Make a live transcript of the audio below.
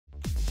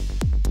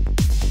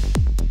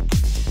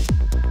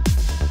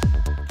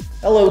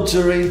Hello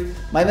jury,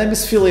 my name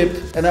is Philippe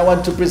and I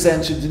want to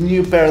present you the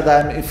new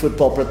paradigm in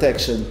football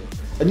protection.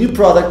 A new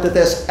product that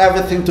has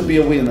everything to be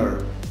a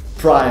winner.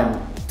 Prime,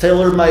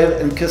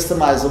 tailor-made and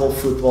customizable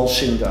football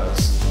shin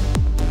guards.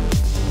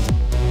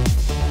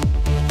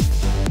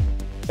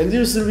 And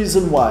here's the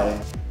reason why.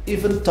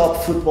 Even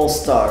top football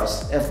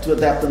stars have to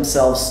adapt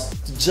themselves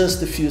to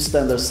just a few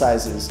standard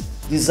sizes,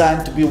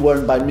 designed to be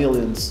worn by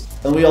millions.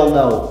 And we all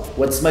know,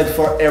 what's made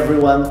for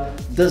everyone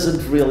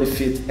doesn't really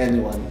fit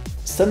anyone.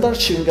 Standard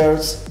shin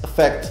guards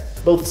affect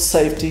both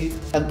safety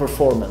and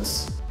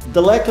performance.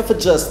 The lack of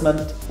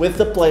adjustment with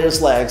the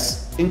player's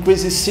legs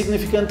increases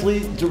significantly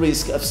the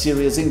risk of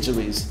serious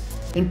injuries,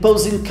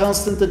 imposing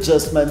constant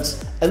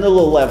adjustments and a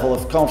low level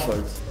of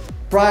comfort.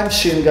 Prime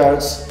shin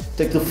guards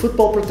take the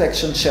Football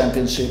Protection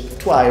Championship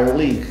to higher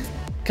league.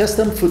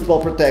 Custom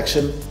football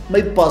protection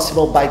made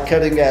possible by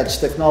cutting-edge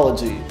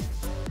technology.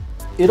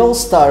 It all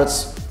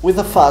starts with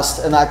a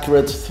fast and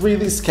accurate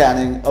 3D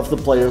scanning of the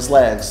player's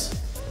legs.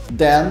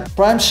 Then,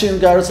 Prime shin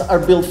guards are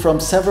built from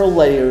several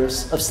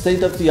layers of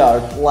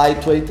state-of-the-art,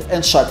 lightweight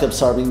and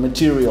shock-absorbing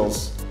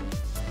materials.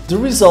 The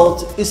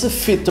result is a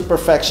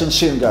fit-to-perfection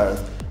shin guard,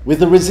 with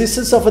the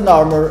resistance of an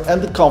armor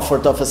and the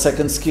comfort of a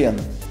second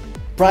skin.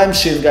 Prime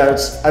shin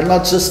guards are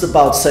not just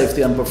about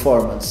safety and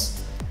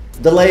performance.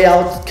 The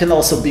layout can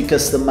also be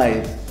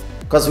custom-made,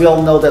 because we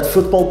all know that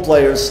football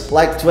players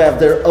like to have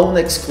their own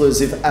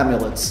exclusive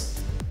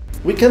amulets.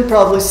 We can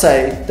proudly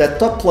say that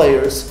top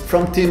players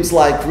from teams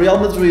like Real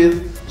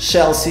Madrid,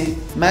 Chelsea,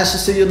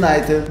 Manchester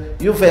United,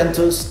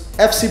 Juventus,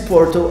 FC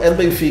Porto and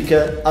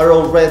Benfica are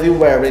already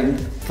wearing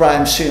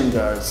Prime shin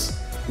guards.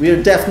 We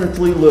are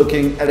definitely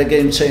looking at a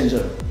game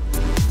changer.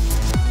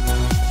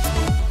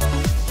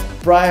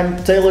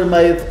 Prime,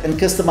 tailor-made and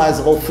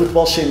customizable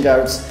football shin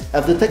guards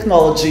have the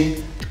technology,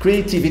 the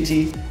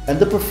creativity and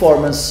the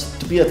performance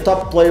to be a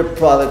top player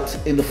product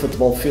in the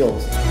football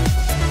field.